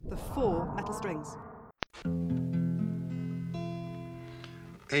4 metal strings.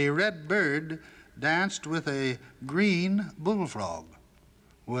 A red bird danced with a green bullfrog.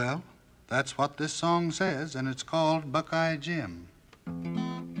 Well, that's what this song says, and it's called Buckeye Jim.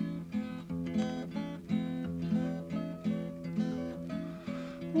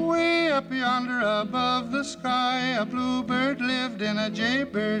 Way up yonder above the sky, a bluebird lived in a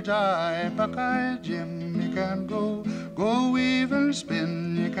jaybird's eye. Buckeye Jim, you can't go, go weave and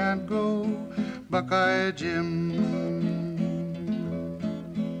spin, you can't go, Buckeye Jim.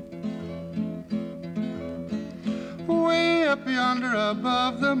 Way up yonder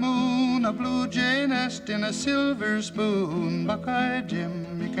above the moon, a blue jay nest in a silver spoon. Buckeye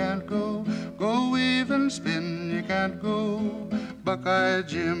Jim, you can't go, go weave and spin, you can't go, Buckeye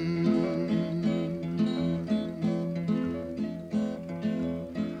Jim.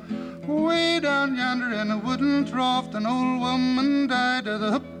 Way down yonder in a wooden trough, an old woman died of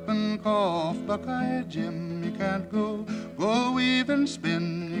the whoop and cough. Buckeye Jim, you can't go, go weave and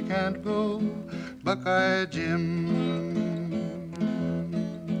spin, you can't go, Buckeye Jim.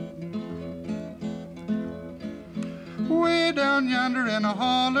 Way down yonder in a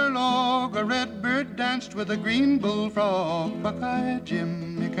holler log, a red bird danced with a green bullfrog. Buckeye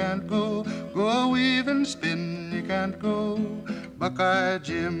Jim, you can't go, go weave and spin, you can't go, Buckeye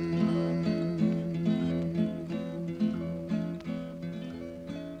Jim.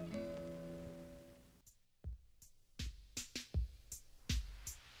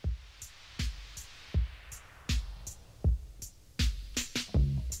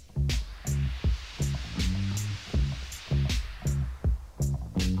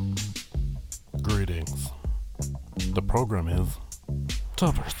 Greetings. The program is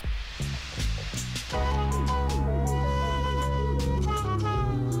Top Earth.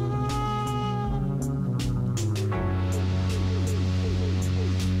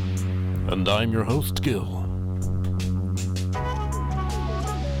 And I'm your host, Gil.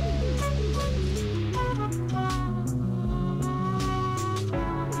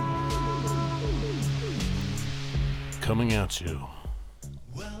 Coming at you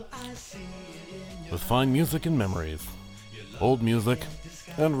with fine music and memories, old music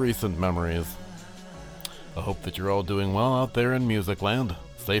and recent memories. I hope that you're all doing well out there in music land,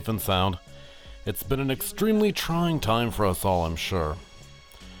 safe and sound. It's been an extremely trying time for us all, I'm sure.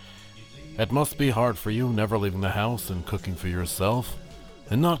 It must be hard for you never leaving the house and cooking for yourself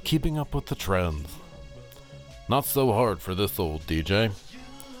and not keeping up with the trends. Not so hard for this old DJ,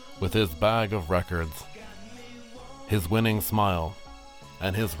 with his bag of records, his winning smile,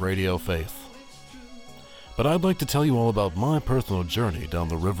 and his radio face. But I'd like to tell you all about my personal journey down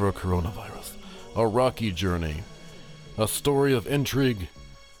the river of coronavirus. A rocky journey. A story of intrigue,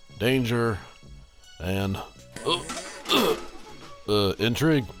 danger, and...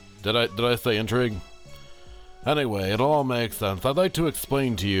 intrigue? Did I say intrigue? Anyway, it all makes sense. I'd like to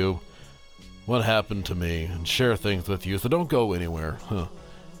explain to you what happened to me and share things with you, so don't go anywhere.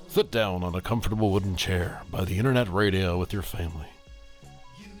 Sit down on a comfortable wooden chair by the internet radio with your family.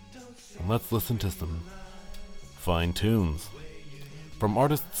 And let's listen to some fine tunes from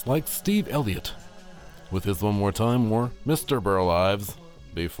artists like Steve Elliott with his One More Time or Mr. Burl Ives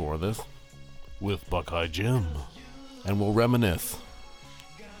before this with Buckeye Jim. And we'll reminisce,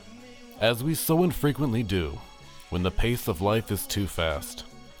 as we so infrequently do when the pace of life is too fast.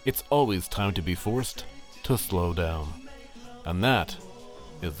 It's always time to be forced to slow down, and that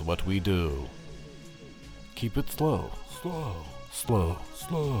is what we do. Keep it slow, slow, slow,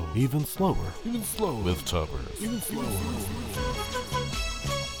 slow, even slower, with Tubbers. Even slower.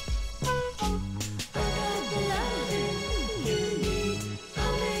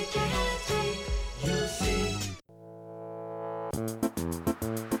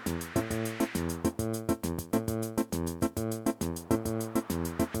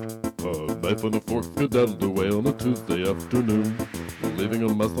 Knife and a fork skedaddled away on a Tuesday afternoon, leaving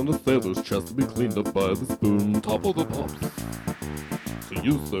a mess on a sailor's chest to be cleaned up by the spoon. Top of the pops. To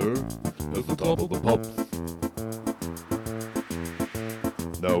you, sir, is the top of the pops.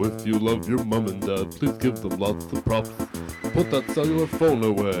 Now if you love your mom and dad, please give them lots of props. Put that cellular phone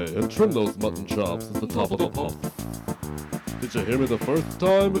away and trim those mutton chops. It's the top of the pops. Did you hear me the first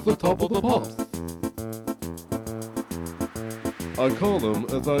time? It's the top of the pops. I call them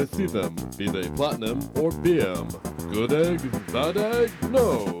as I see them, be they platinum or BM. Good egg, bad egg,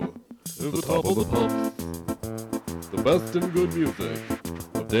 no. It's the top of the pops. The best in good music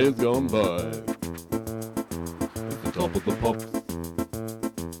of days gone by. It's the top of the pops.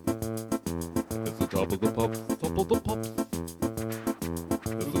 It's the top of the pops, top of the pops.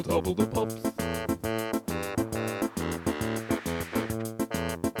 It's the top of the pops.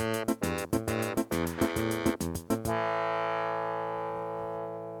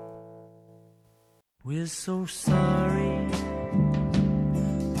 We're so sorry,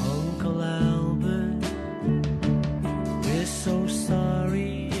 Uncle Albert. We're so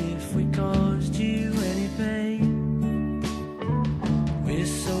sorry if we caused you any pain. We're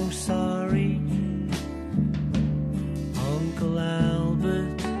so sorry, Uncle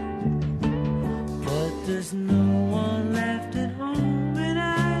Albert. But there's no one left at home, and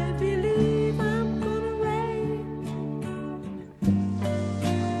I believe I'm gonna rain.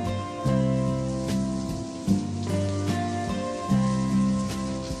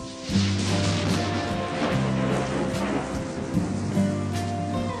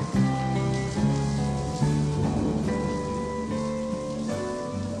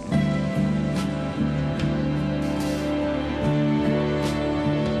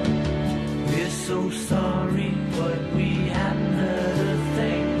 We're so sorry, but we haven't heard a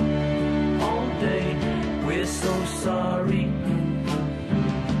thing all day. We're so sorry,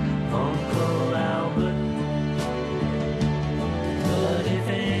 Uncle Albert. But if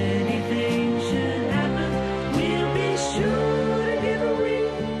anything should happen, we'll be sure to give a ring.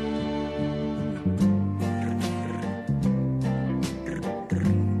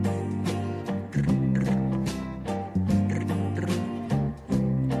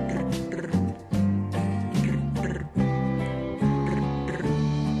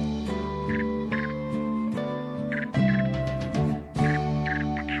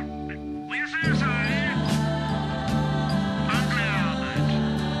 We're so sorry, Uncle Albert.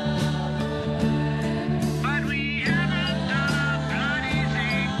 But we haven't done a bloody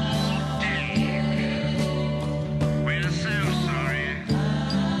thing all day. We're so sorry,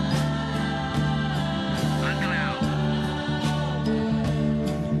 Uncle Albert.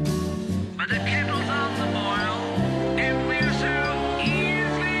 But the kettle's on the boil, and we're so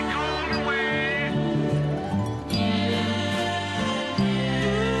easily called away.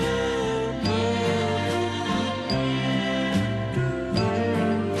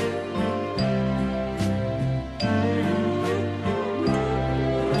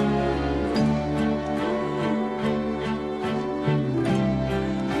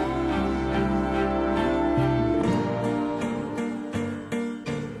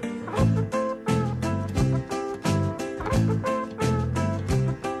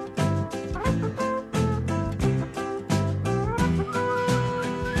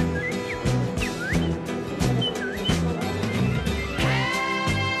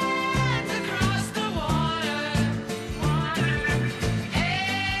 Hands across the water,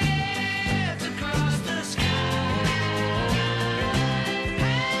 heads across the sky.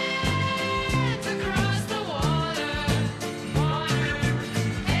 Hands across the water,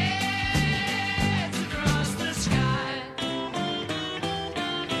 heads across the sky.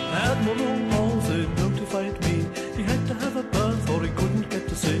 Admiral Halsey notified me he had to have a bath or he couldn't get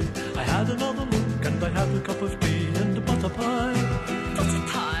to sea. I had another look and I had a cup of tea and a butter pie. Butter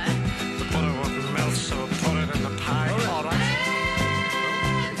pie? The butter wouldn't melt, so put it in the pie. All right.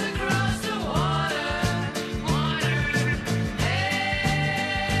 Hands across the water,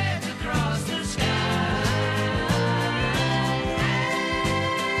 heads across the sky.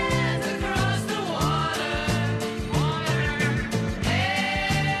 Hands across the water,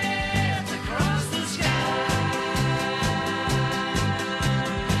 heads across the sky.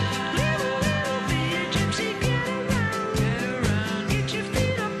 Little bee gypsy, get around.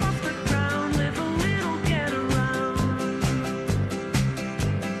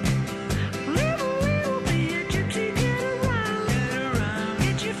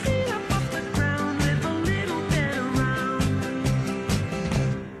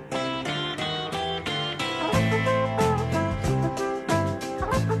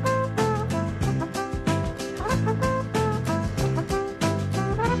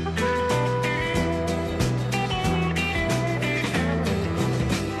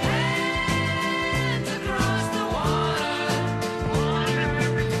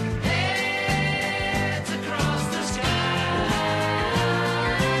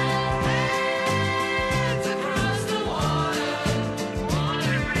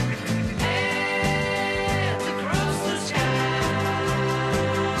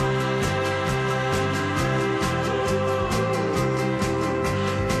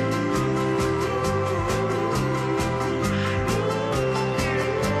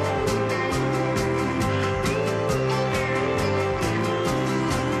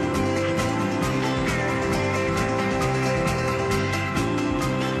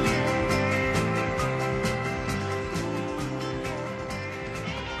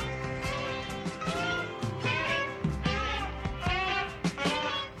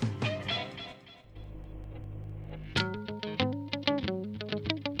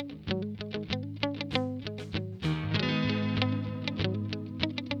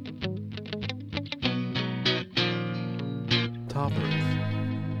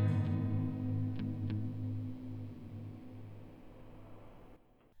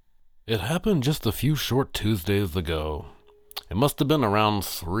 It happened just a few short Tuesdays ago. It must have been around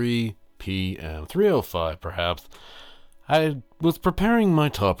 3 p.m., 3:05 perhaps. I was preparing my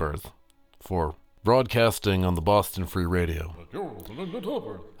toppers for broadcasting on the Boston Free Radio.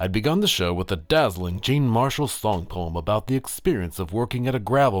 I'd begun the show with a dazzling Gene Marshall song poem about the experience of working at a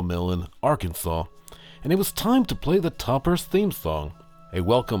gravel mill in Arkansas, and it was time to play the Toppers theme song, a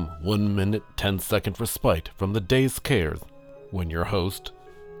welcome 1 minute 10-second respite from the day's cares, when your host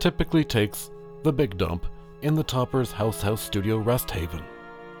typically takes the big dump in the Toppers House Studio Rest Haven.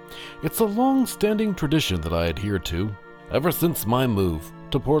 It's a long-standing tradition that I adhere to ever since my move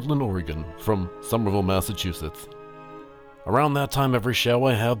to Portland, Oregon from Somerville, Massachusetts. Around that time every show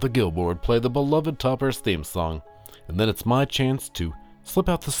I have the Gilboard play the beloved Toppers theme song, and then it's my chance to slip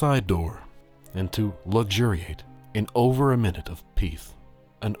out the side door and to luxuriate in over a minute of peace.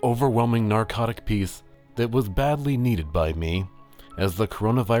 An overwhelming narcotic peace that was badly needed by me, as the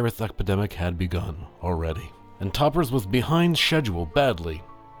coronavirus epidemic had begun already. And Toppers was behind schedule badly.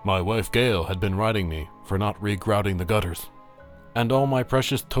 My wife Gail had been writing me for not regrouting the gutters. And all my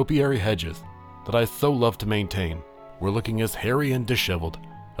precious topiary hedges that I so love to maintain were looking as hairy and disheveled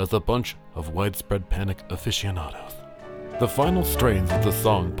as a bunch of widespread panic aficionados. The final strains of the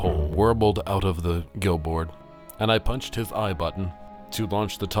song poem warbled out of the Gilboard, and I punched his I button to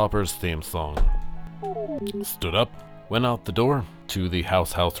launch the Toppers theme song. Stood up, went out the door to the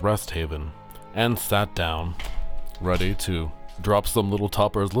House Rest Haven, and sat down, ready to drop some little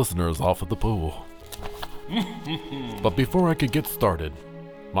Toppers listeners off at the pool. But before I could get started,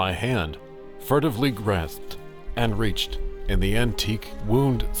 my hand furtively grasped and reached in the antique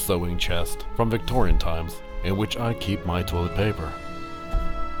wound sewing chest from Victorian times in which I keep my toilet paper.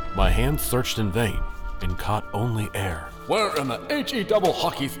 My hand searched in vain and caught only air. Where in the H-E double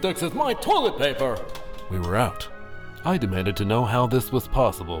hockey sticks is my toilet paper? We were out. I demanded to know how this was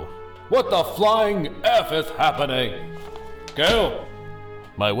possible. What the flying F is happening? Gail!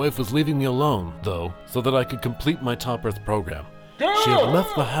 My wife was leaving me alone, though, so that I could complete my Toppers program. Gail! She had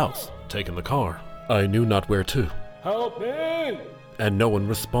left the house, taken the car. I knew not where to. Help me! And no one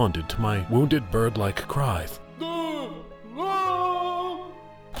responded to my wounded bird-like cries.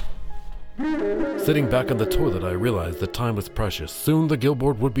 Sitting back on the toilet, I realized that time was precious. Soon the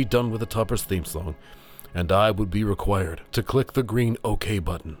Gilboard would be done with the Toppers theme song, and I would be required to click the green OK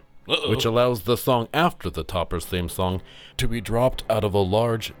button, which allows the song after the Toppers theme song to be dropped out of a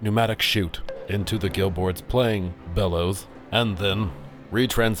large pneumatic chute into the Gilboard's playing bellows, and then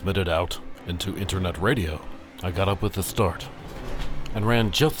retransmitted out into internet radio. I got up with a start and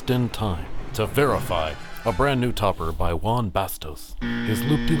ran just in time to verify a brand new topper by Juan Bastos, his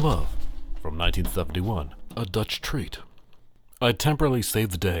Loop-de-Love from 1971, a Dutch treat. I temporarily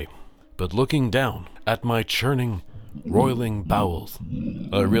saved the day, but looking down at my churning, roiling bowels,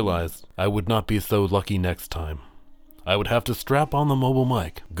 I realized I would not be so lucky next time. I would have to strap on the mobile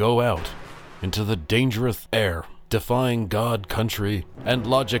mic, go out into the dangerous air, defying God, country, and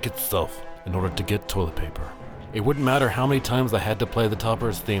logic itself in order to get toilet paper. It wouldn't matter how many times I had to play the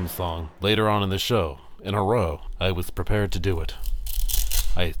Toppers theme song later on in the show. In a row, I was prepared to do it.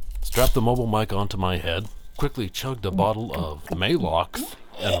 I strapped the mobile mic onto my head, quickly chugged a bottle of Maalox,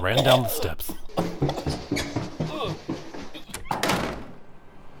 and ran down the steps.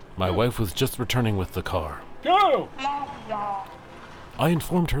 My wife was just returning with the car. Go! I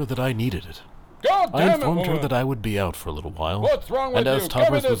informed her that I needed it. I informed her that I would be out for a little while. What's wrong with you? And as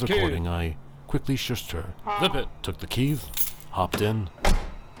Toppers was recording, I quickly shushed her. Zip it! Took the keys, hopped in,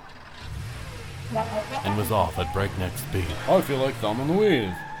 and was off at breakneck speed. I feel like Thelma and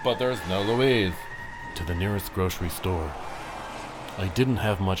Louise, but there's no Louise. To the nearest grocery store. I didn't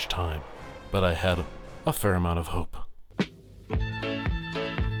have much time, but I had a fair amount of hope.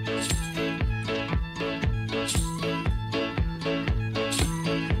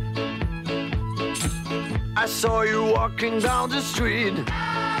 I saw you walking down the street.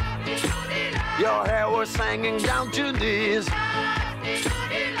 Your hair was hanging down to knees.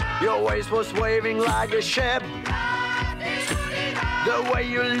 Your waist was waving like a ship. The way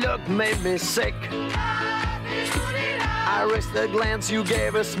you looked made me sick. I risked a glance, you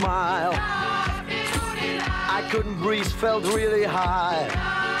gave a smile. I couldn't breathe, felt really high.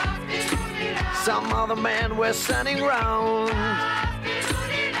 Some other men were standing round.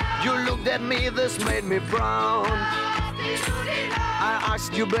 You looked at me, this made me brown. I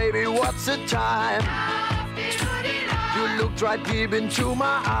asked you, baby, what's the time? You looked right deep into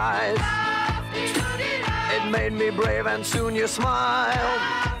my eyes. It made me brave and soon you smiled.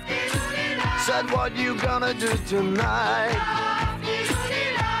 Said, what you gonna do tonight?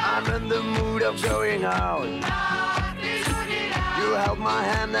 I'm in the mood of going out. You You held my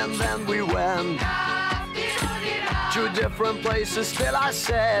hand and then we went to different places. Still I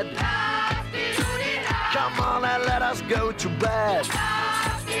said, come on and let us go to bed.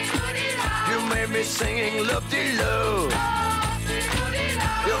 You made me singing loop-de-loo.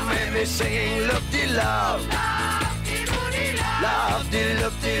 You made me singing loop-de-love.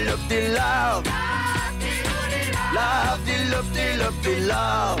 Love-de-loop-de-loop-de-love.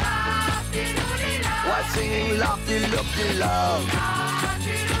 Love-de-loop-de-loop-de-love. While singing love-de-loop-de-love.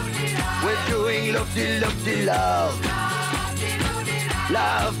 We're doing loop-de-loop-de-love.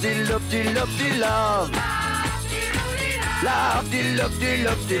 Love-de-loop-de-loop-de-love.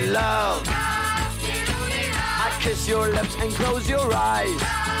 Love-de-loop-de-loop-de-love. I kiss your lips and close your eyes.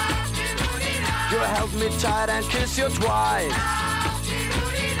 You held me tight and kissed you twice.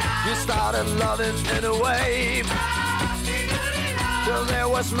 You started loving in a wave till there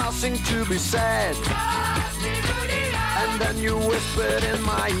was nothing to be said. And then you whispered in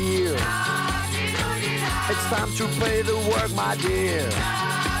my ear, it's time to play the work, my dear.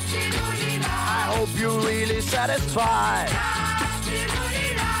 I hope you're really satisfied.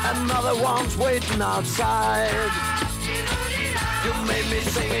 Another one's waiting outside. You made me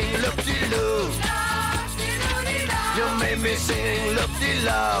singing loop-de-loo. You made me singing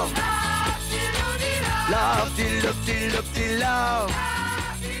loop-de-love. Love-de-loop-de-loop-de-love.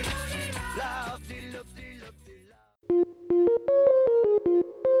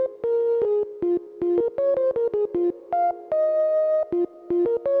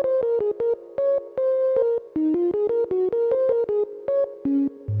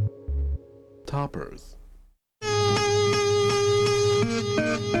 Toppers.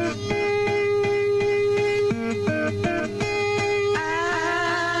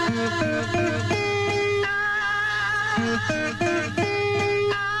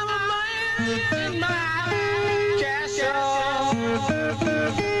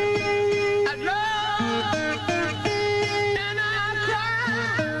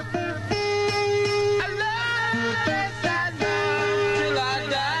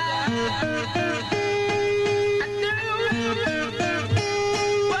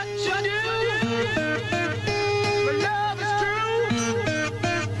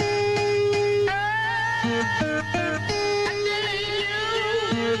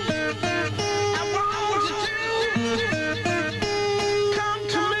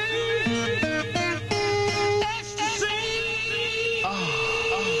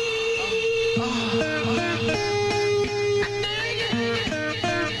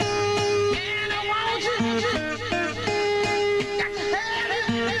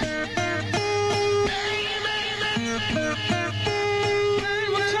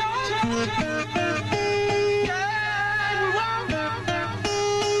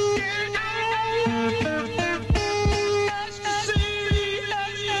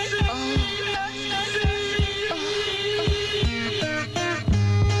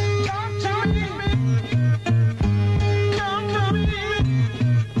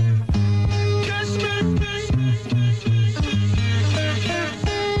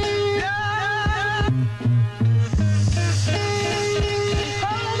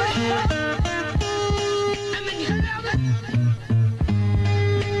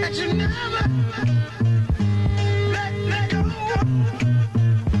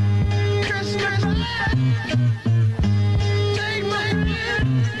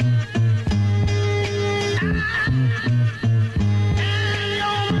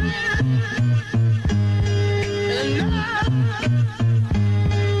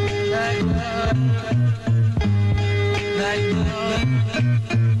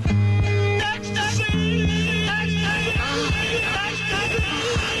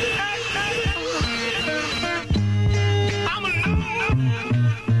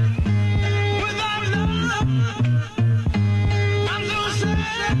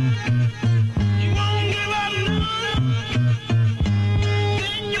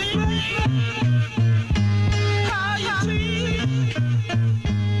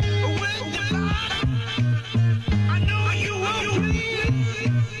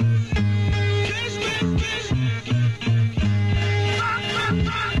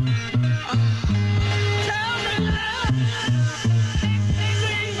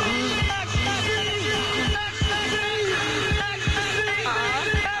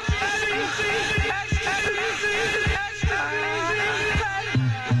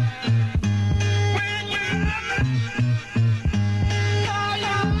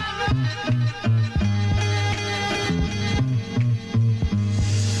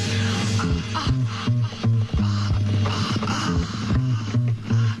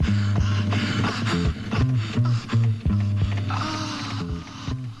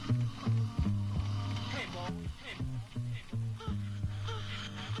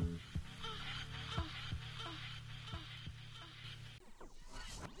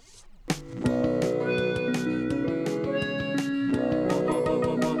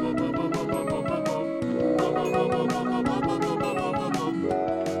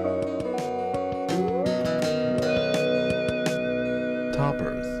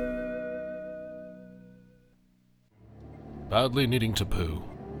 Adventures. Badly needing to poo,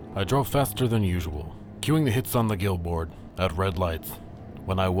 I drove faster than usual, cueing the hits on the Gilboard at red lights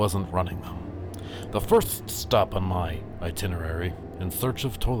when I wasn't running them. The first stop on my itinerary in search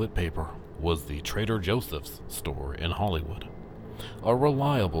of toilet paper was the Trader Joseph's store in Hollywood. A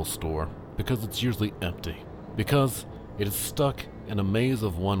reliable store because it's usually empty, because it is stuck in a maze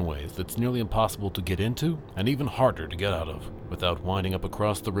of one-ways that's nearly impossible to get into and even harder to get out of without winding up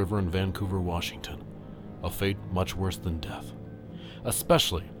across the river in Vancouver, Washington. A fate much worse than death.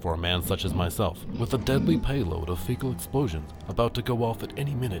 Especially for a man such as myself, with a deadly payload of fecal explosions about to go off at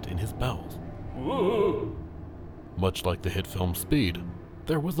any minute in his bowels. Whoa. Much like the hit film Speed,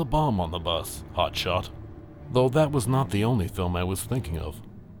 there was a bomb on the bus, Hot Shot. Though that was not the only film I was thinking of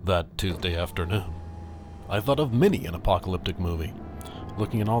that Tuesday afternoon. I thought of many an apocalyptic movie,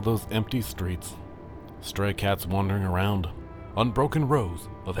 looking at all those empty streets, stray cats wandering around, unbroken rows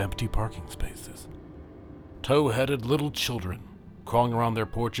of empty parking spaces, tow-headed little children crawling around their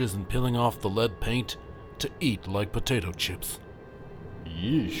porches and peeling off the lead paint to eat like potato chips.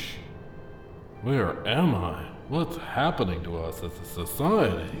 Yeesh. Where am I? What's happening to us as a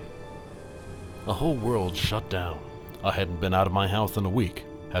society? A whole world shut down. I hadn't been out of my house in a week,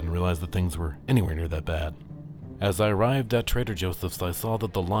 hadn't realized that things were anywhere near that bad. As I arrived at Trader Joseph's, I saw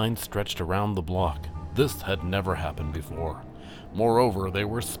that the line stretched around the block. This had never happened before. Moreover, they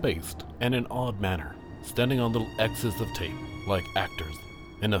were spaced, and in odd manner, standing on little X's of tape, like actors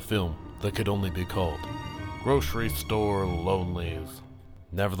in a film that could only be called Grocery Store Lonelies.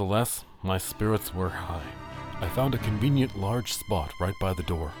 Nevertheless, my spirits were high. I found a convenient large spot right by the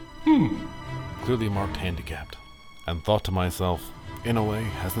door. Clearly marked handicapped, and thought to myself, in a way,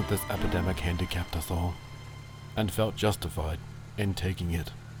 hasn't this epidemic handicapped us all? And felt justified in taking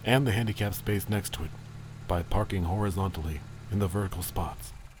it, and the handicap space next to it, by parking horizontally in the vertical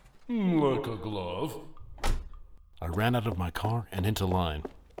spots. Like a glove. I ran out of my car and into line,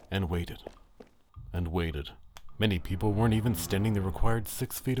 and waited. And waited. Many people weren't even standing the required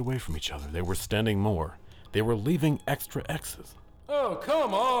 6 feet away from each other. They were standing more. They were leaving extra X's. Oh,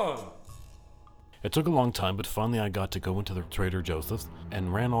 come on! It took a long time, but finally I got to go into the Trader Joseph's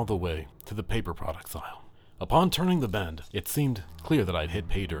and ran all the way to the paper products aisle. Upon turning the bend, it seemed clear that I'd hit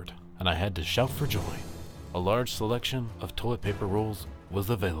pay dirt, and I had to shout for joy. A large selection of toilet paper rolls was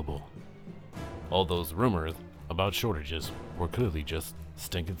available. All those rumors about shortages were clearly just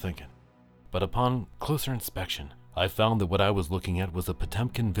stinking thinking. But upon closer inspection, I found that what I was looking at was a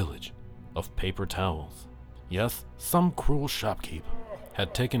Potemkin village of paper towels. Yes, some cruel shopkeep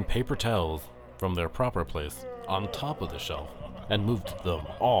had taken paper towels from their proper place on top of the shelf and moved them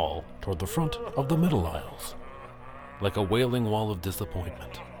all toward the front of the middle aisles, like a wailing wall of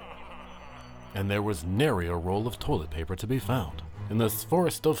disappointment. And there was nary a roll of toilet paper to be found in this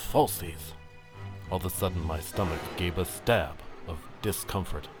forest of falsies. All of a sudden my stomach gave a stab of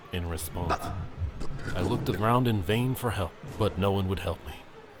discomfort in response. I looked around in vain for help, but no one would help me.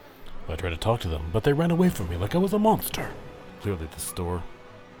 I tried to talk to them, but they ran away from me like I was a monster. Clearly the store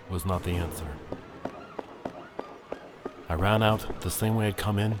was not the answer. I ran out the same way I'd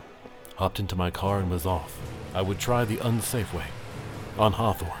come in, hopped into my car and was off. I would try the unsafe way, on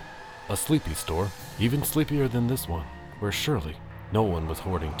Hawthorne, a sleepy store, even sleepier than this one, where surely no one was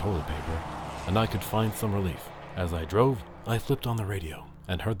hoarding toilet paper, and I could find some relief. As I drove, I flipped on the radio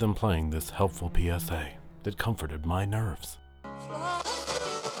and heard them playing this helpful PSA that comforted my nerves.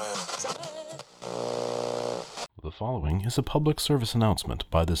 The following is a public service announcement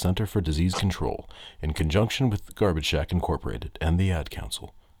by the Center for Disease Control in conjunction with Garbage Shack Incorporated and the Ad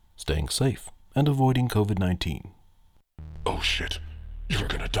Council. Staying safe and avoiding COVID-19. Oh shit, you're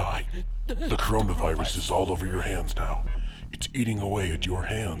gonna die. The coronavirus is all over your hands now. It's eating away at your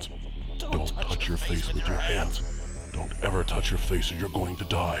hands. Don't touch your face with your hands. Don't ever touch your face or you're going to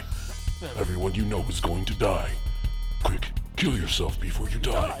die. Everyone you know is going to die. Quick, kill yourself before you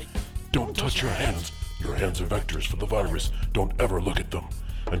die. Don't touch your hands. Your hands are vectors for the virus. Don't ever look at them.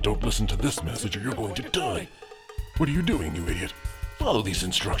 And don't listen to this message or you're going to die. What are you doing, you idiot? Follow these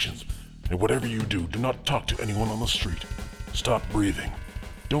instructions. And whatever you do, do not talk to anyone on the street. Stop breathing.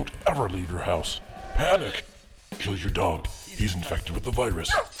 Don't ever leave your house. Panic. Kill your dog. He's infected with the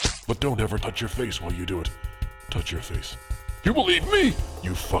virus. But don't ever touch your face while you do it. Touch your face. You believe me?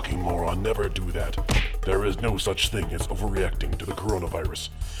 You fucking moron, never do that. There is no such thing as overreacting to the coronavirus.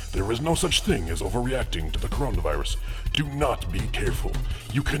 There is no such thing as overreacting to the coronavirus. Do not be careful.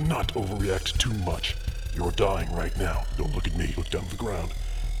 You cannot overreact too much. You're dying right now. Don't look at me. Look down at the ground.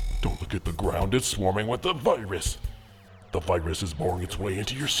 Don't look at the ground. It's swarming with the virus. The virus is boring its way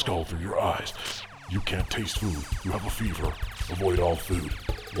into your skull through your eyes. You can't taste food. You have a fever. Avoid all food.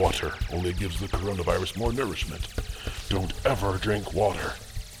 Water only gives the coronavirus more nourishment. Don't ever drink water.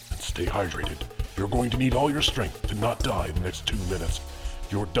 And stay hydrated. You're going to need all your strength to not die in the next 2 minutes.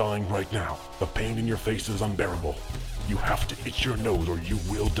 You're dying right now. The pain in your face is unbearable. You have to itch your nose or you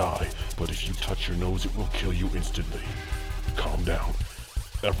will die. But if you touch your nose, it will kill you instantly. Calm down.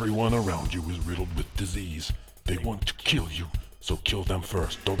 Everyone around you is riddled with disease. They want to kill you, so kill them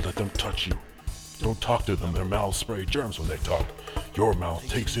first. Don't let them touch you. Don't talk to them. Their mouths spray germs when they talk. Your mouth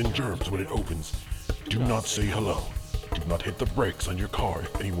takes in germs when it opens. Do not say hello. Do not hit the brakes on your car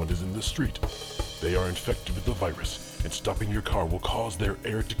if anyone is in the street. They are infected with the virus, and stopping your car will cause their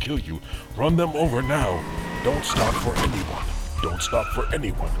air to kill you. Run them over now. Don't stop for anyone. Don't stop for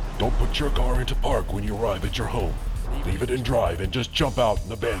anyone. Don't put your car into park when you arrive at your home. Leave it in drive and just jump out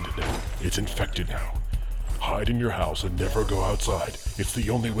and abandon it. It's infected now. Hide in your house and never go outside. It's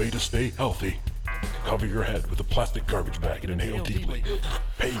the only way to stay healthy. Cover your head with a plastic garbage bag and inhale deeply.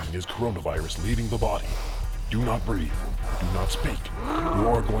 Pain is coronavirus leaving the body. Do not breathe. Do not speak. You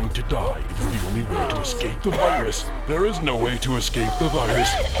are going to die. It is the only way to escape the virus. There is no way to escape the virus.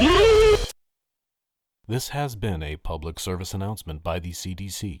 This has been a public service announcement by the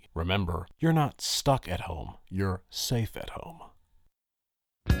CDC. Remember, you're not stuck at home. You're safe at home.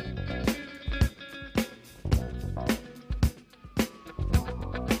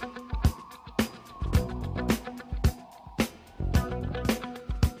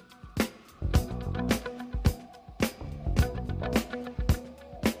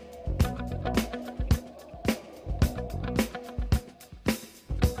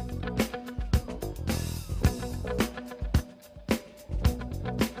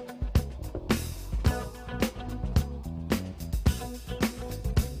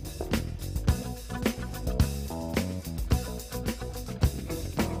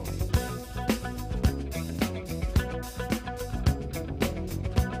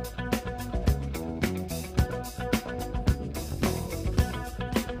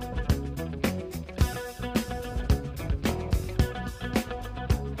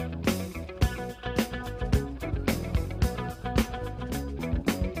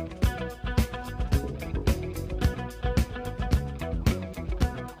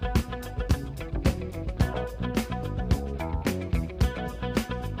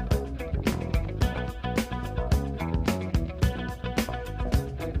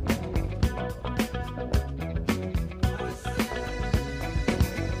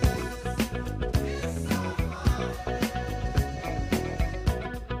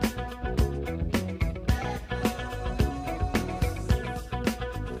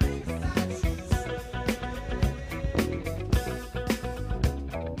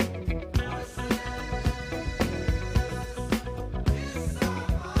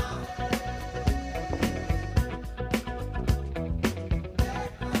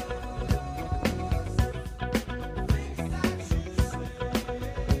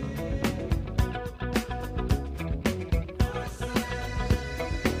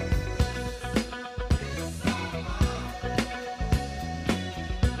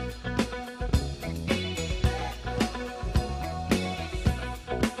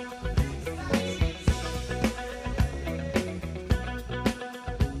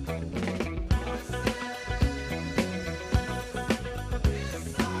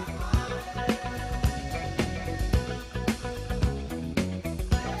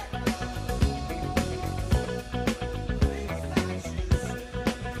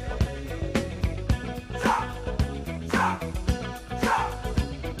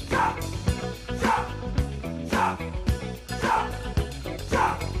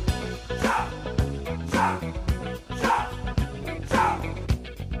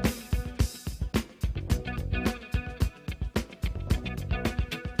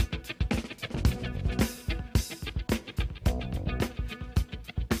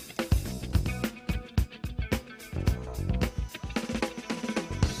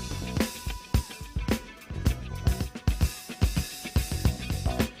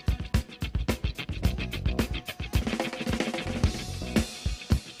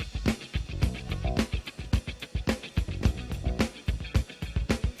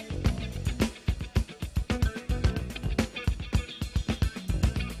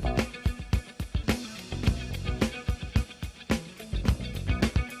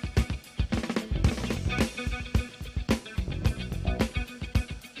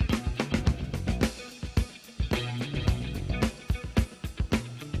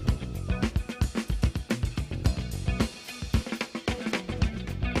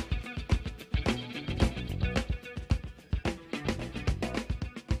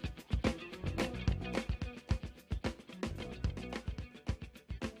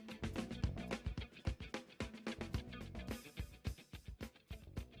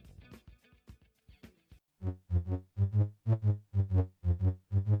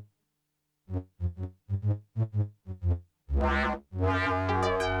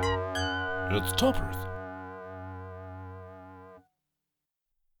 It's Tuppers.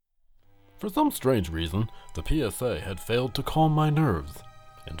 For some strange reason, the PSA had failed to calm my nerves.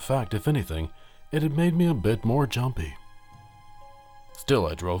 In fact, if anything, it had made me a bit more jumpy. Still,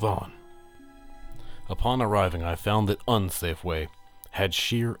 I drove on. Upon arriving, I found that Unsafe Way had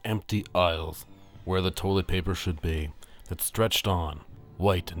sheer empty aisles where the toilet paper should be, that stretched on,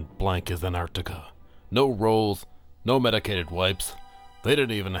 white and blank as Antarctica. No rolls, no medicated wipes. They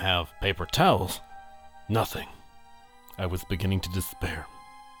didn't even have paper towels. Nothing. I was beginning to despair.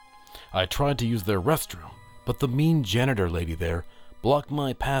 I tried to use their restroom, but the mean janitor lady there blocked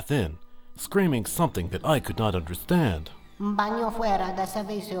my path in, screaming something that I could not understand. Baño fuera de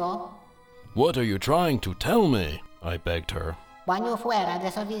servicio. What are you trying to tell me? I begged her. Baño fuera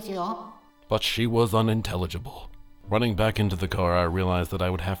de servicio. But she was unintelligible. Running back into the car, I realized that I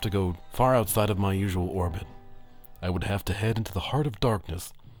would have to go far outside of my usual orbit. I would have to head into the heart of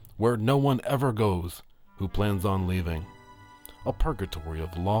darkness, where no one ever goes who plans on leaving. A purgatory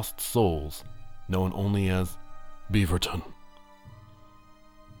of lost souls, known only as Beaverton.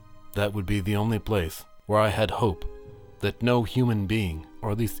 That would be the only place where I had hope that no human being, or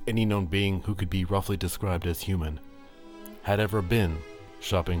at least any known being who could be roughly described as human, had ever been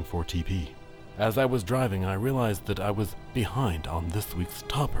shopping for TP. As I was driving, I realized that I was behind on this week's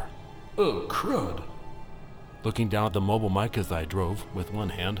topper. Oh, crud. Looking down at the mobile mic as I drove with one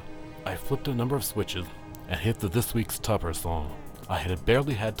hand, I flipped a number of switches and hit the This Week's Topper song. I had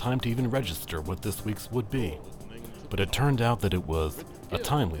barely had time to even register what this week's would be, but it turned out that it was a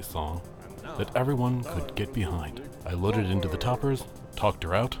timely song that everyone could get behind. I loaded it into the toppers, talked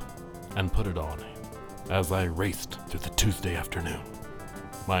her out, and put it on as I raced through the Tuesday afternoon,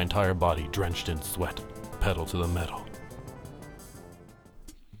 my entire body drenched in sweat, pedal to the metal.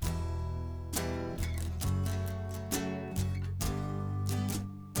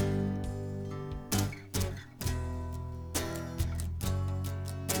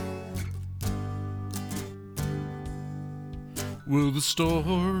 Well, the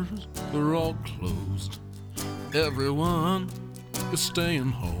stores, they're all closed. Everyone is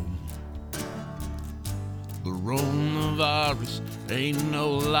staying home. The coronavirus ain't no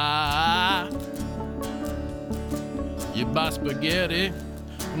lie. You buy spaghetti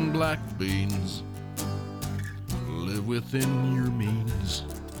and black beans, live within your means.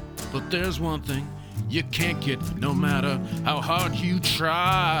 But there's one thing you can't get no matter how hard you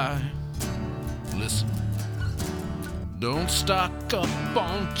try. Listen. Don't stock up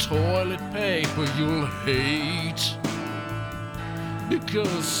on toilet paper you'll hate,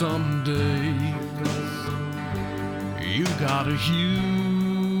 because someday you gotta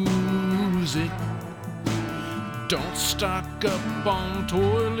use it. Don't stock up on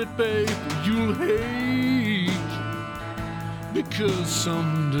toilet paper you'll hate, because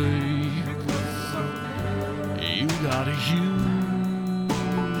someday you gotta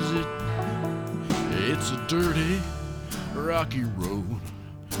use it. It's a dirty, rocky road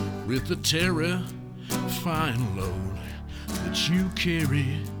with a terrifying load that you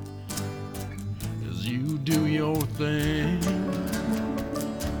carry as you do your thing.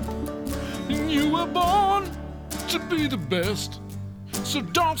 You were born to be the best, so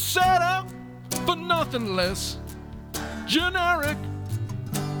don't settle for nothing less generic.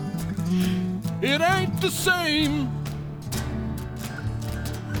 It ain't the same.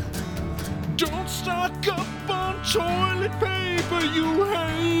 Don't stock up on toilet paper you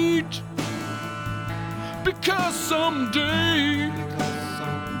hate, because someday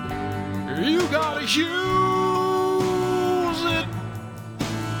you gotta use it.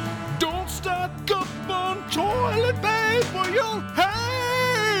 Don't stock up on toilet paper you'll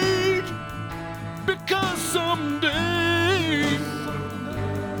hate, because someday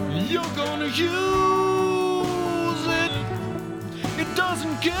you're gonna use it. It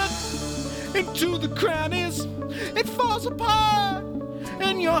doesn't get into the crannies, it falls apart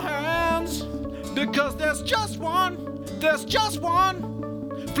in your hands, because there's just one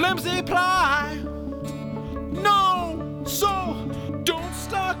flimsy ply. No, so don't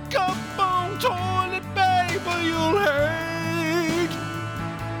stock up on toilet paper you'll hate,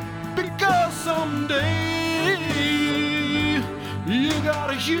 because someday you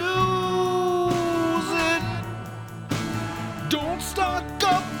gotta use it. Don't stock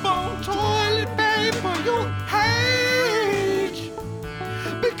up on toilet paper you'll hate,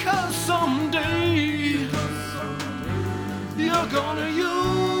 because someday you're gonna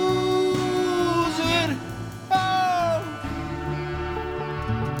use it. Oh.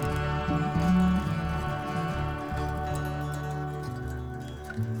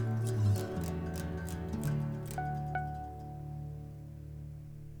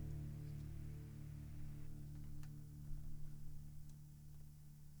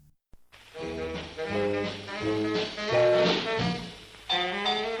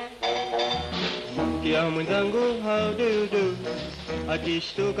 mwenzangu how do you do,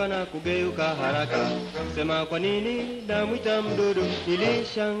 akishtuka na kugeuka haraka, sema kwa nini namwita mdudu.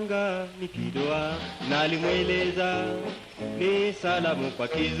 Nilishanga nikidua, nalimweleza ni salamu kwa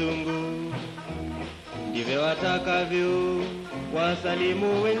kizungu, ndivyo watakavyo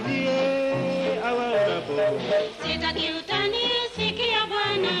wasalimu wenzie awaonapo. Sitaki utani, sikia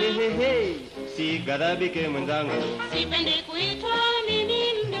bwana. Hehehe, si ghadhabike mwenzangu, Sipendi kuitwa mimi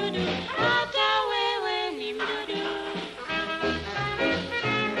mdudu, hata wewe ni mdudu.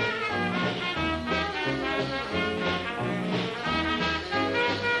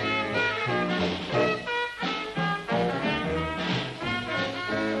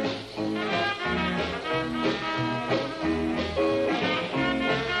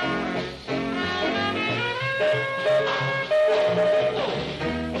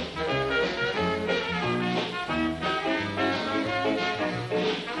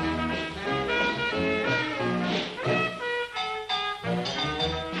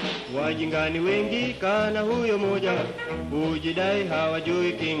 Wajingani wengi kana huyo moja, hujidai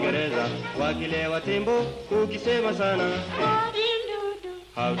hawajui Kiingereza, wakilewa tembo ukisema sana Hodi mdudu,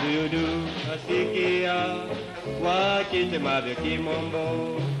 how do you do, asikia wakisema vya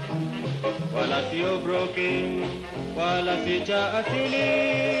Kimombo, wala sio broken, wala si cha asili,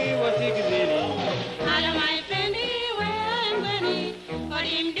 wasikizini. hello my friendy, where I'm going.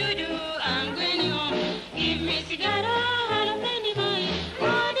 Hodi mdudu, I'm going home. Give me cigarro, hello friendy boy.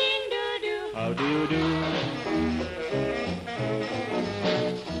 Hodi mdudu, How do you do?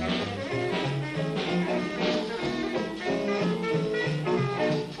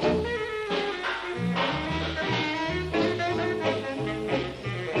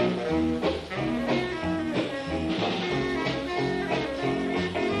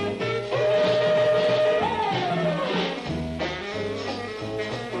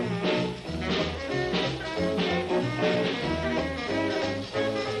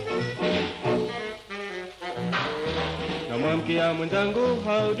 Namwamkia mwenzangu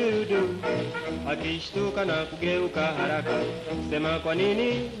how do you do, akishtuka na kugeuka haraka, sema kwa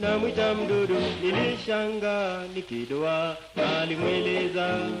nini namwita mdudu. Nilishanga nikidua,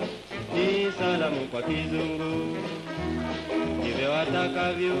 nalimweleza ni salamu kwa kizungu, ndivyo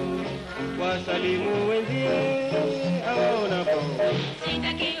watakavyo wasalimu wenzie awaonapo.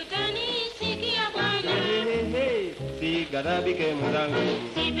 sitaki utani, sikia bwana. Hehehe, si ghadhabike mwenzangu,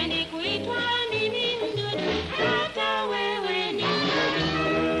 Sipendi kuitwa mimi mdudu, hata wewe ni mdudu.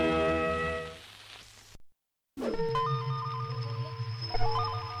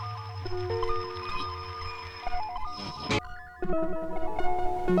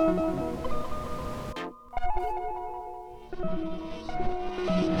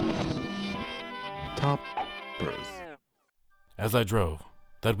 Toppers. As I drove,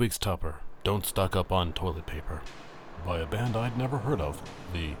 that week's topper, Don't Stock Up on Toilet Paper, by a band I'd never heard of,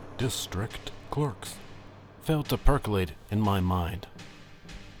 the District Clerks, failed to percolate in my mind.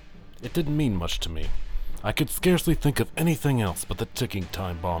 It didn't mean much to me. I could scarcely think of anything else but the ticking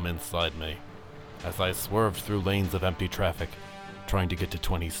time bomb inside me, as I swerved through lanes of empty traffic, trying to get to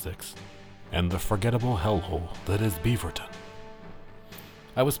 26, and the forgettable hellhole that is Beaverton.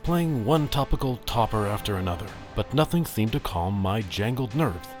 I was playing one topical topper after another, but nothing seemed to calm my jangled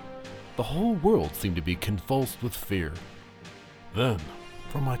nerves. The whole world seemed to be convulsed with fear. Then,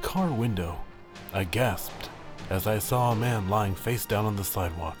 from my car window, I gasped as I saw a man lying face down on the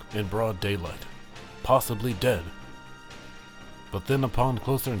sidewalk in broad daylight, possibly dead. But then upon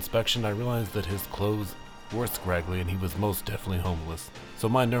closer inspection I realized that his clothes were scraggly and he was most definitely homeless, so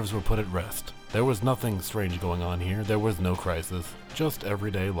my nerves were put at rest. There was nothing strange going on here, there was no crisis, just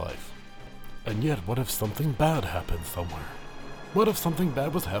everyday life. And yet, what if something bad happened somewhere? What if something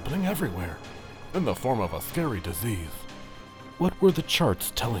bad was happening everywhere, in the form of a scary disease? What were the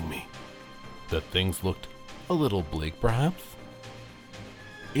charts telling me? That things looked a little bleak, perhaps?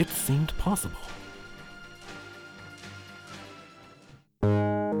 It seemed possible.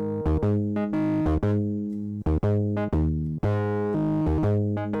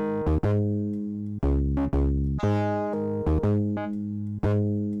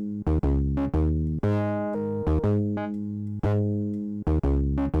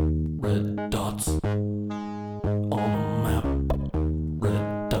 Red dots on a map.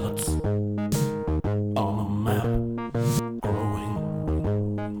 Red dots on a map. Growing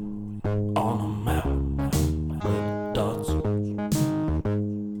on a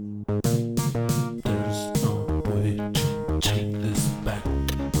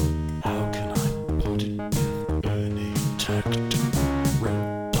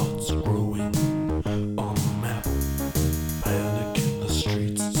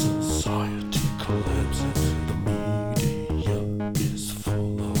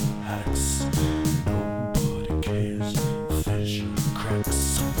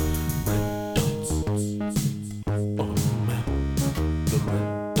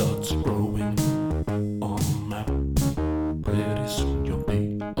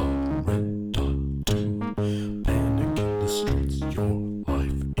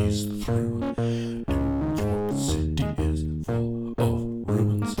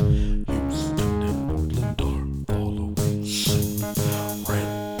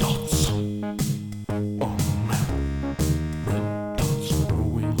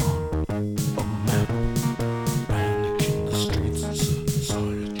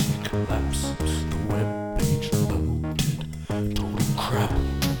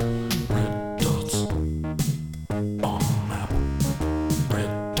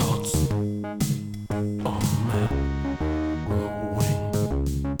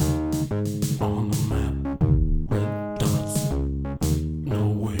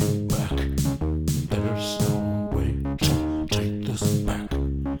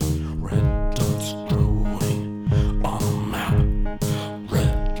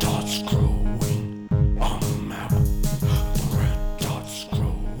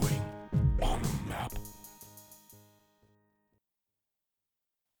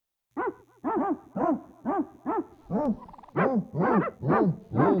Try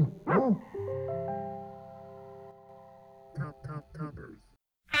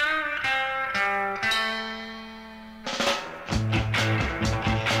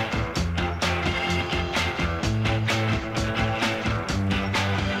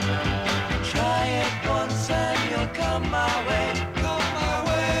it once and you'll come my way. Come my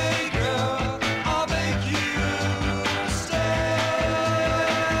way, girl. I'll make you stay.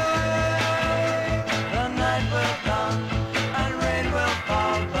 The night will come and rain will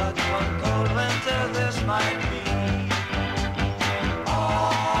fall, but one cold winter this might be.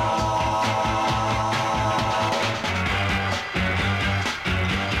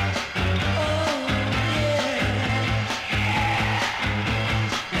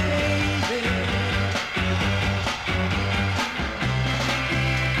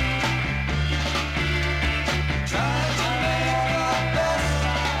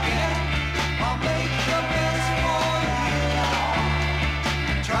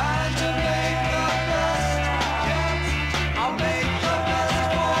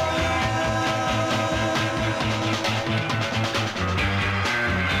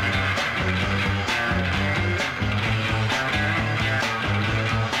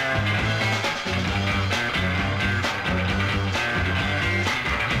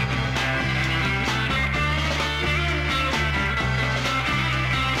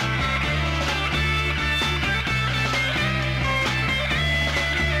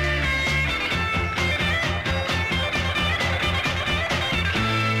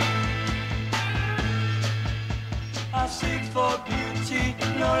 I seek for beauty,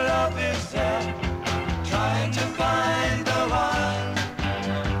 no love is there. Trying to find the one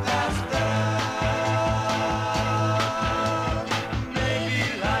that's there. Maybe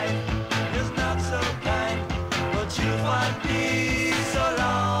life is not so kind, but you find peace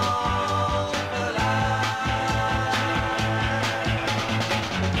along the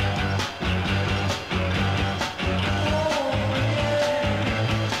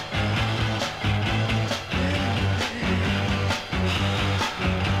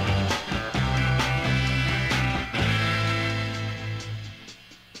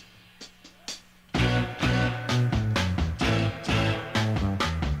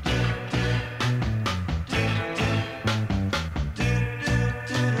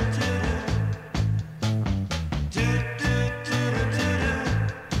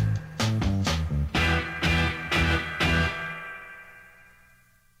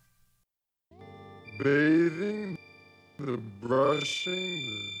Bathing, the brushing,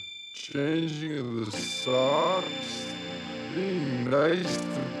 the changing of the socks, being nice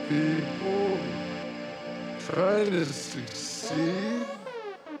to people, trying to succeed,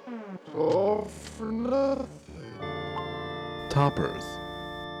 all for nothing. Toppers.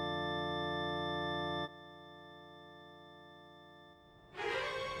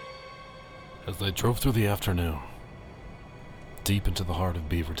 As I drove through the afternoon, deep into the heart of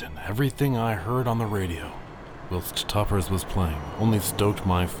Beaverton, everything I heard on the radio, whilst Toppers was playing, only stoked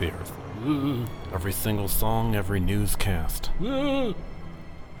my fears. Every single song, every newscast,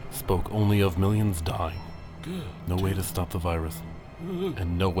 spoke only of millions dying, no way to stop the virus,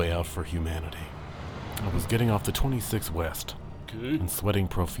 and no way out for humanity. I was getting off the 26 West and sweating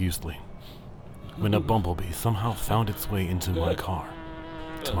profusely when a bumblebee somehow found its way into my car.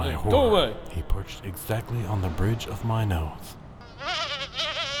 To my horror, he perched exactly on the bridge of my nose,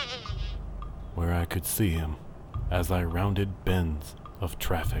 where I could see him as I rounded bends of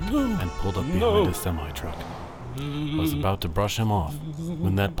traffic and pulled up behind a semi-truck. I was about to brush him off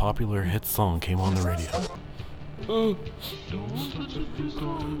when that popular hit song came on the radio.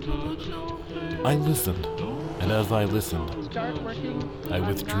 I listened, and as I listened, I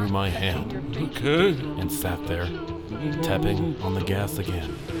withdrew my hand and sat there, tapping on the gas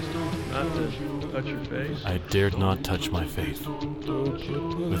again. Not to touch your face. I dared not touch my face.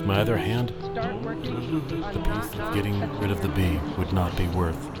 With my other hand, the peace of getting rid of the bee would not be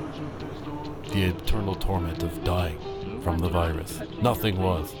worth the eternal torment of dying from the virus. Nothing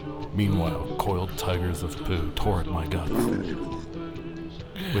was. Meanwhile, coiled tigers of poo tore at my guts.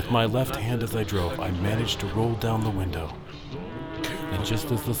 With my left hand as I drove, I managed to roll down the window. And just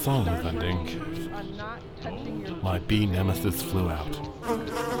as the song was ending, my bee nemesis flew out.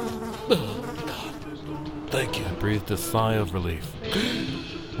 Thank you. I breathed a sigh of relief.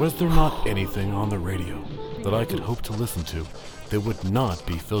 Was there not anything on the radio that I could hope to listen to that would not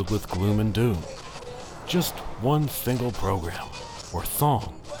be filled with gloom and doom? Just one single program or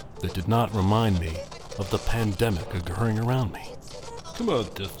song that did not remind me of the pandemic occurring around me. Come on,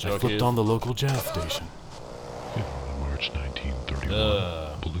 disc jockey. I flipped on the local jazz station. In March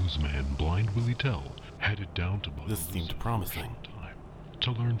 1931, bluesman Blind Willie Tell headed down to Bugles This seemed promising.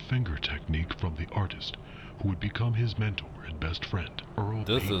 to learn finger technique from the artist who would become his mentor and best friend, Earl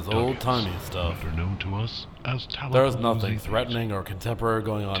This Pete is Duggins, old-timey stuff. better known to us as There's Talibou nothing Z. threatening or contemporary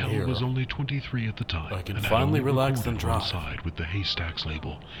going on Tell here. was only 23 at the time. I can and had finally only relax recorded and drive. one side with the Haystacks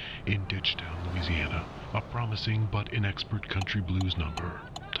label in Ditchtown, Louisiana, a promising but inexpert country blues number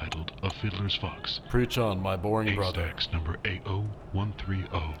titled A Fiddler's Fox. Preach on, my boring brother. Haystacks number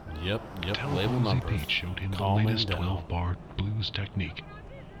AO130. Yep, label Talibou Z. numbers. Pete showed him the Calming latest down. 12-bar blues technique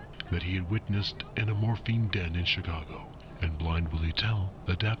that he had witnessed in a morphine den in Chicago, and Blind Willie Tell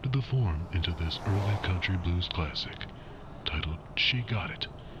adapted the form into this early country blues classic titled She Got It.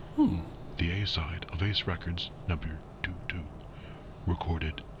 The A-side of Ace Records number 22,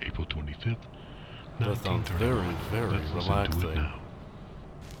 recorded April 25th, That sounds very, 1939. very Let's listen to it relaxing. now.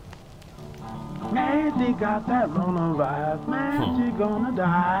 Man, she got that coronavirus. Man, she gonna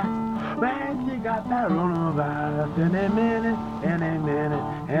die. Man, she got that coronavirus. Any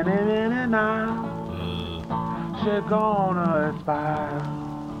minute now. She gonna expire.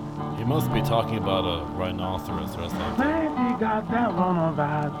 He must be talking about a rhinoceros or something. Man, she got that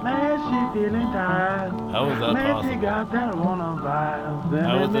coronavirus. Man, she feeling tired. How is that Man, she possible? got that coronavirus.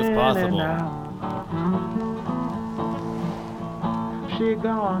 How is this Any possible? minute now. She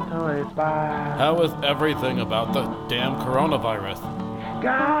going to expire. How is everything about the damn coronavirus?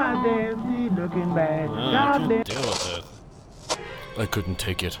 God damn, she looking bad. I God can't damn. deal with this. I couldn't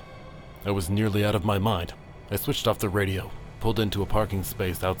take it. I was nearly out of my mind. I switched off the radio, pulled into a parking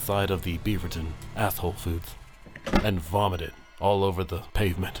space outside of the Beaverton Asshole Foods, and vomited all over the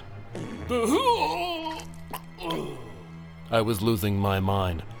pavement. I was losing my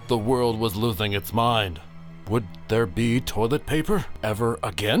mind. The world was losing its mind. Would there be toilet paper ever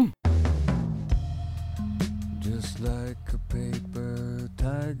again? Just like a paper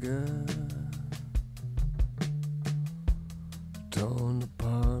tiger, torn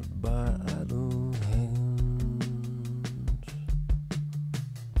apart by idle hands,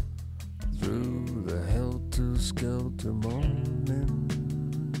 through the helter-skelter morning,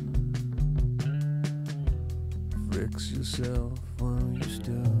 fix yourself while you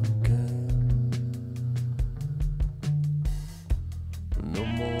still can. No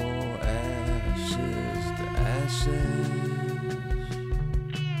more ashes to ashes.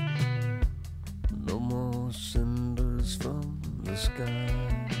 No more cinders from the sky.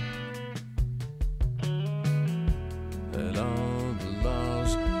 And all the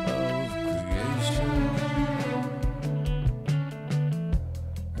laws of creation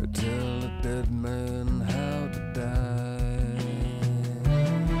tell a dead man how to die.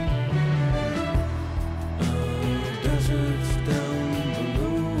 Deserts down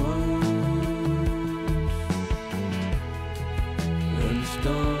and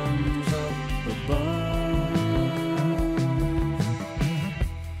storms up above,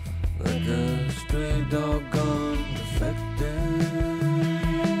 like a stray dog gone defective,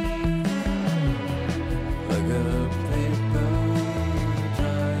 like a paper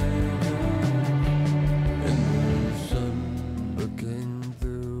tiger in the sun, looking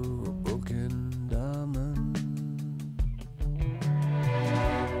through a broken diamond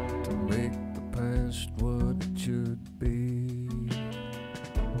to make the past what it should be.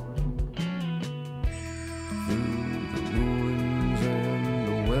 Through the ruins and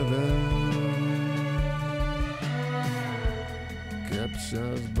the weather,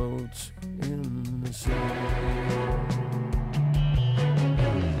 capsized boats in the sea.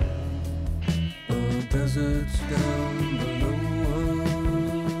 Deserts down below us,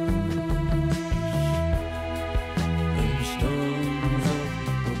 and storms up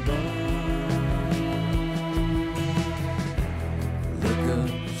above, like a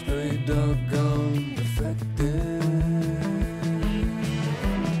stray dog gone defective,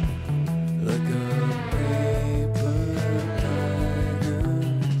 like a paper tiger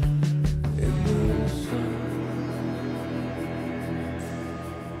in the sun.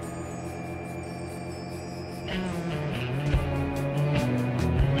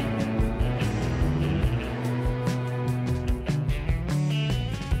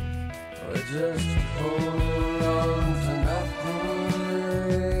 I just hold on to nothing.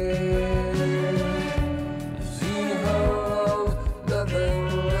 See how nothing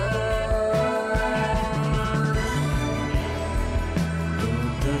lasts. The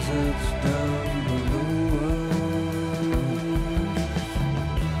deserts down below us,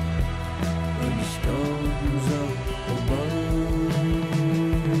 and the storms up above,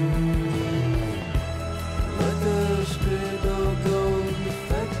 like a stray dog gone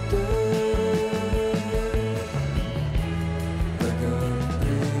defective. Like a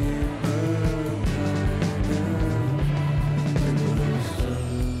paper tiger.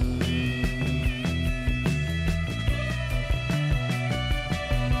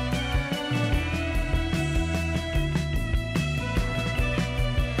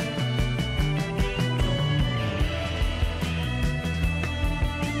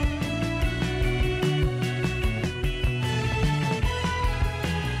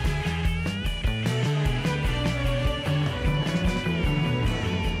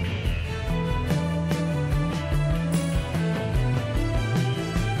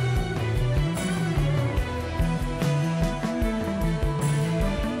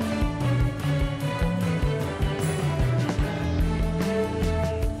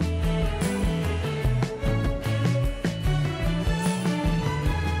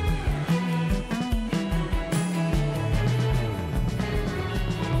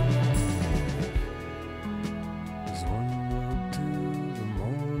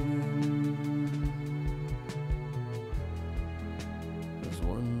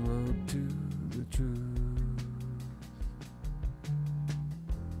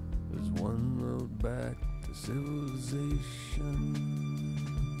 world back to civilization,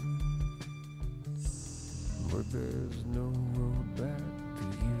 but there's no road back to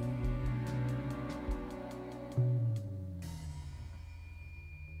you.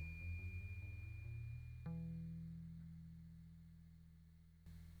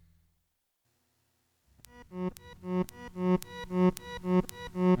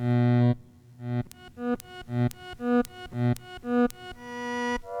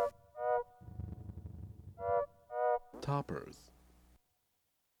 Toppers.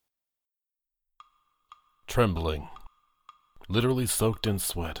 Trembling, literally soaked in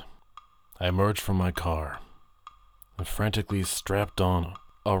sweat, I emerged from my car and frantically strapped on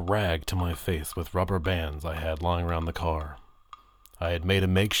a rag to my face with rubber bands I had lying around the car. I had made a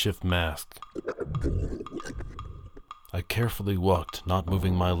makeshift mask. I carefully walked, not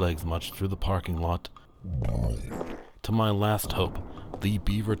moving my legs much, through the parking lot to my last hope, the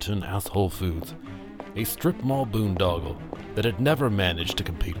Beaverton Asshole Foods, a strip mall boondoggle that had never managed to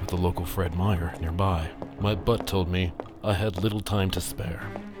compete with the local Fred Meyer nearby. My butt told me I had little time to spare,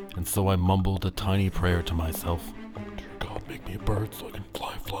 and so I mumbled a tiny prayer to myself. Dear God, make me a bird so I can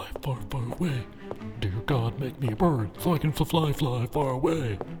fly far, far away. Dear God, make me a bird so I can fly far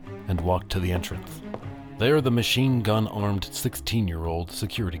away. And walked to the entrance. There, the machine gun-armed 16-year-old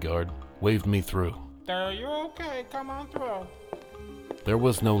security guard waved me through. Are you okay? Come on through. There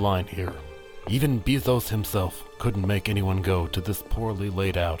was no line here. Even Bezos himself couldn't make anyone go to this poorly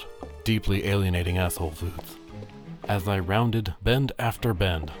laid out, deeply alienating Asshole Foods. As I rounded bend after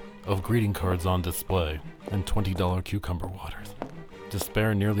bend of greeting cards on display and $20 cucumber waters,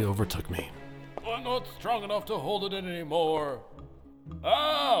 despair nearly overtook me. I'm not strong enough to hold it in anymore.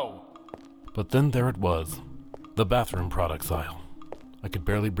 Ow! But then there it was, the bathroom products aisle. I could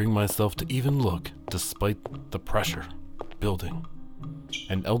barely bring myself to even look, despite the pressure building.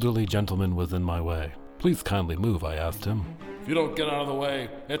 An elderly gentleman was in my way. Please kindly move, I asked him. If you don't get out of the way,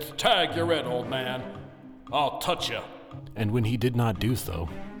 it's tag you're in, old man. I'll touch you. And when he did not do so,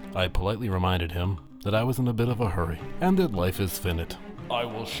 I politely reminded him that I was in a bit of a hurry, and that life is finite. I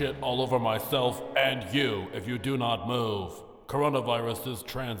will shit all over myself and you if you do not move. Coronavirus is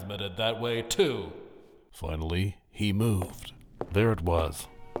transmitted that way too. Finally, he moved. There it was,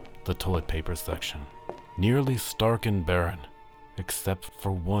 the toilet paper section, nearly stark and barren, except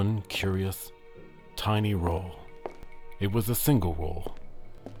for one curious, tiny roll. It was a single roll,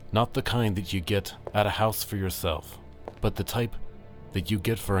 not the kind that you get at a house for yourself, but the type that you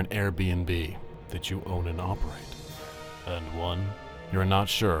get for an Airbnb that you own and operate. And one you're not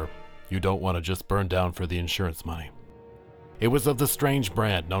sure you don't want to just burn down for the insurance money. It was of the strange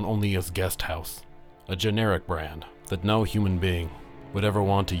brand known only as Guest House, a generic brand that no human being would ever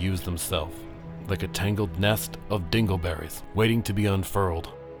want to use themselves, like a tangled nest of dingleberries waiting to be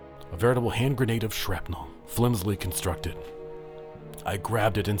unfurled, a veritable hand grenade of shrapnel, flimsily constructed. I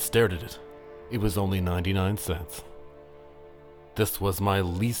grabbed it and stared at it. It was only 99 cents. This was my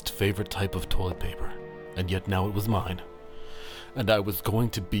least favorite type of toilet paper, and yet now it was mine. And I was going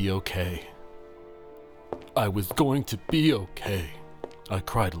to be okay. I was going to be okay. I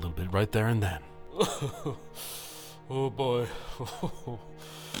cried a little bit right there and then. Oh boy.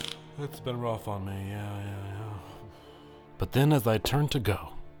 It's been rough on me, yeah. But then as I turned to go,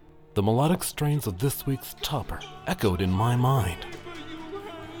 the melodic strains of this week's topper echoed in my mind.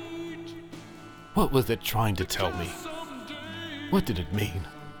 What was it trying to tell me? What did it mean?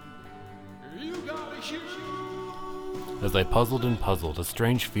 As I puzzled and puzzled, a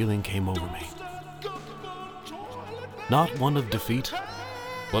strange feeling came over me. Not one of defeat,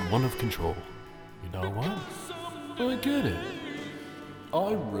 but one of control. You know what? I get it.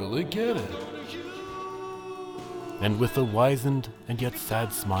 I really get it. And with a wizened and yet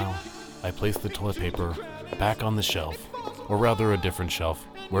sad smile, I placed the toilet paper back on the shelf, or rather a different shelf,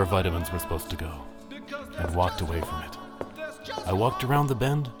 where vitamins were supposed to go, and walked away from it. I walked around the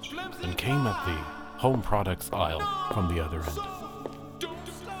bend and came at the home products aisle from the other end.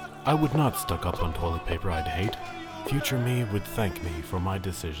 I would not stuck up on toilet paper I'd hate. Future me would thank me for my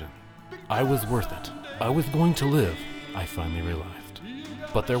decision. I was worth it. I was going to live, I finally realized.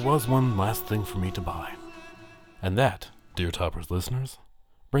 But there was one last thing for me to buy. And that, dear Toppers listeners,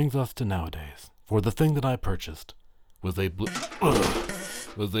 brings us to nowadays. For the thing that I purchased was a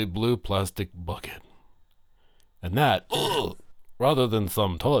blue plastic bucket. And that, rather than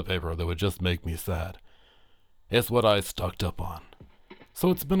some toilet paper that would just make me sad, is what I stocked up on. So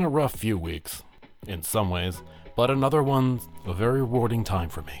it's been a rough few weeks, in some ways, but another one's a very rewarding time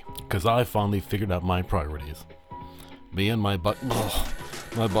for me, because I finally figured out my priorities. Me and my bucket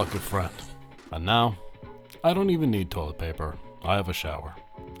friend. And now, I don't even need toilet paper. I have a shower.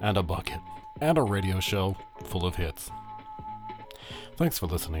 and a bucket, and a radio show full of hits. Thanks for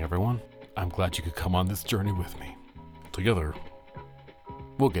listening, everyone. I'm glad you could come on this journey with me. Together,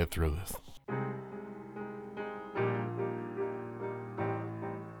 we'll get through this.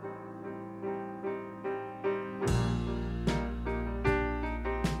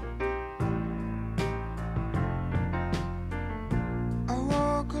 I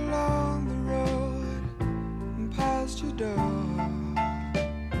walk along the road and past your door.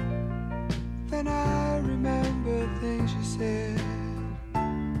 Then I remember things you said.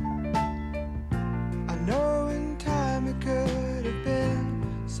 I know in time it could have been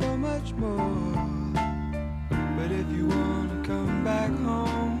so much more. But if you wanna come back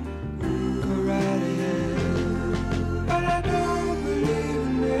home, go right ahead. But I don't believe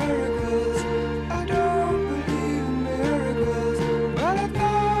in miracles. I don't believe in miracles. But I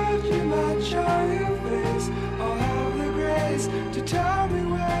thought you might show your face or have the grace to tell me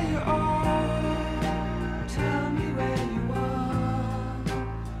where you are. Tell me where you are.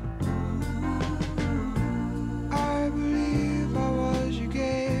 I believe I was your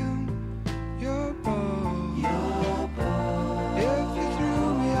game, your ball. Your ball. If you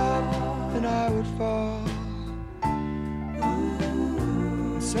threw me up, then I would fall.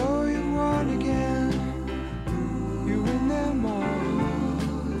 So you've won again, you win them all.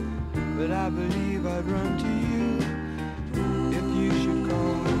 But I believe I'd run to you if you should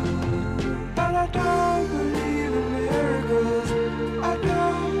call. But I don't believe in miracles. I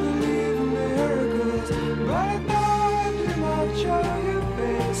don't believe in miracles. But I thought you might show your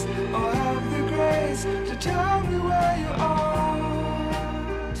face or have the grace to tell me where you are.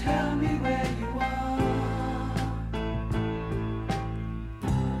 Tell me where you are.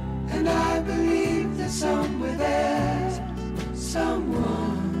 And I believe that somewhere there's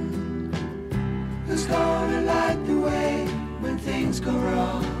someone who's gonna light the way when things go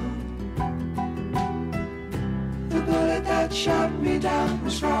wrong. The bullet that shot me down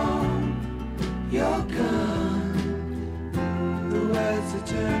was wrong. Your gun, the words that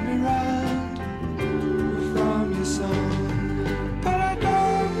turned me round were from your song. But I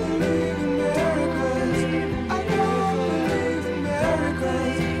don't believe in miracles. I don't believe in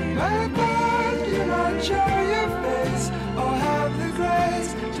miracles. But I thought you might show